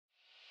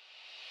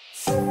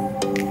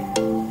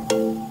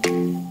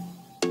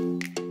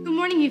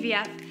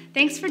UVF,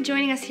 thanks for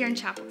joining us here in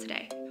chapel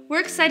today.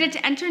 We're excited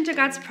to enter into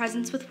God's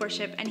presence with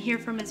worship and hear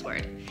from His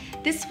Word.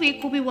 This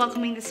week, we'll be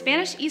welcoming the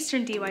Spanish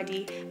Eastern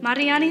DYD,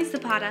 Mariani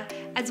Zapata,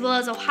 as well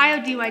as Ohio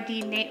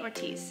DYD, Nate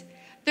Ortiz.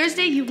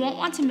 Thursday, you won't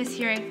want to miss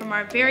hearing from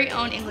our very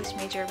own English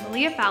major,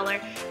 Melea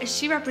Fowler, as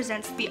she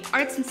represents the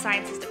Arts and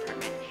Sciences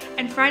Department,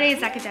 and Friday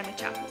is Academic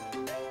Chapel.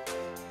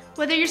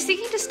 Whether you're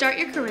seeking to start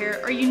your career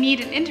or you need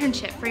an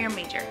internship for your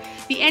major,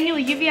 the annual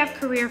UVF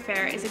Career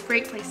Fair is a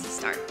great place to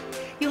start.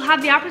 You'll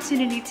have the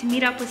opportunity to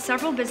meet up with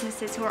several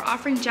businesses who are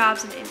offering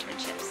jobs and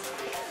internships.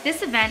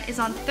 This event is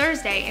on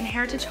Thursday in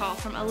Heritage Hall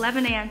from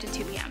 11 a.m. to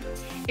 2 p.m.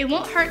 It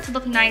won't hurt to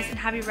look nice and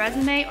have your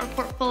resume or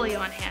portfolio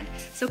on hand,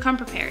 so come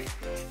prepared.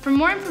 For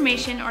more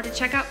information or to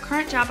check out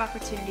current job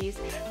opportunities,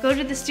 go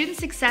to the Student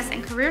Success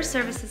and Career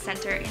Services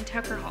Center in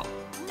Tucker Hall.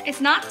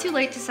 It's not too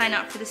late to sign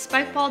up for the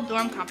Spikeball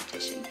Dorm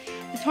Competition.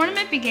 The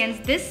tournament begins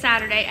this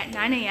Saturday at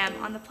 9 a.m.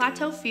 on the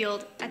Plateau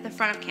Field at the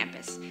front of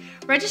campus.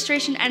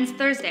 Registration ends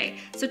Thursday,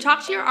 so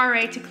talk to your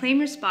RA to claim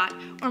your spot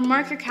or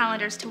mark your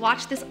calendars to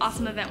watch this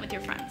awesome event with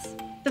your friends.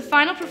 The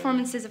final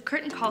performances of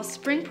Curtain Call's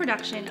spring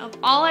production of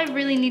All I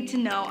Really Need to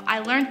Know I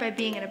Learned by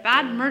Being in a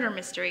Bad Murder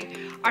Mystery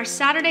are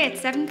Saturday at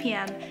 7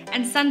 p.m.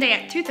 and Sunday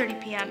at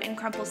 2:30 p.m. in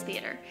Crumple's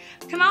Theater.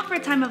 Come out for a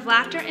time of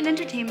laughter and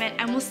entertainment,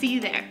 and we'll see you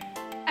there.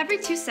 Every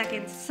 2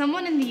 seconds,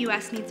 someone in the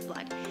U.S. needs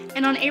blood,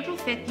 and on April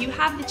 5th, you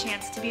have the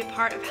chance to be a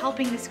part of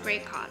helping this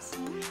great cause.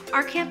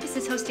 Our campus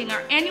is hosting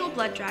our annual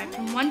blood drive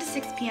from 1 to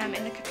 6 p.m.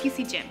 in the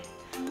Capisi Gym.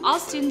 All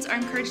students are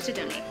encouraged to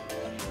donate.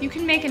 You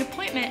can make an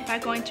appointment by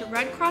going to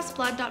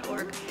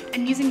redcrossblood.org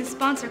and using the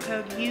sponsor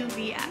code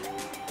UVF.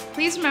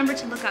 Please remember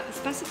to look up the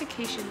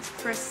specifications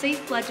for a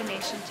safe blood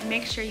donation to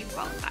make sure you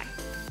qualify.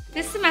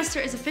 This semester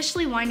is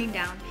officially winding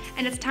down,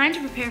 and it's time to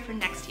prepare for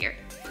next year.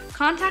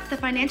 Contact the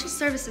Financial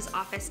Services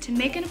Office to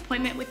make an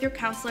appointment with your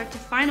counselor to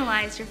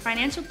finalize your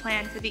financial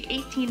plan for the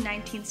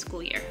 18-19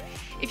 school year.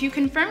 If you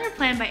confirm your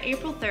plan by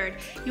April 3rd,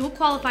 you will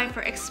qualify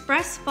for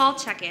Express Fall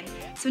Check-In,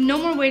 so no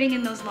more waiting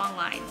in those long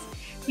lines.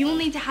 You will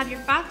need to have your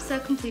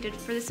FAFSA completed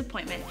for this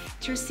appointment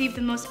to receive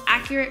the most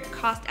accurate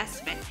cost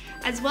estimate,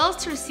 as well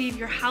as to receive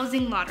your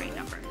housing lottery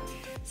number.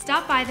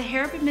 Stop by the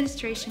Harrop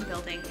Administration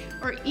Building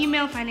or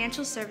email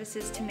Financial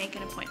Services to make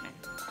an appointment.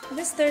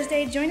 This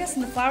Thursday, join us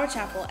in the Flower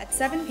Chapel at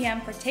 7 p.m.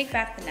 for Take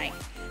Back the Night.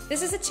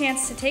 This is a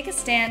chance to take a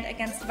stand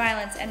against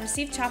violence and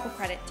receive chapel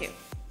credit too.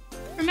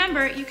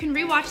 Remember, you can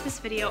rewatch this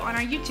video on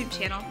our YouTube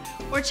channel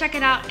or check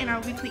it out in our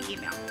weekly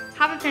email.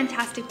 Have a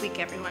fantastic week,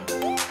 everyone.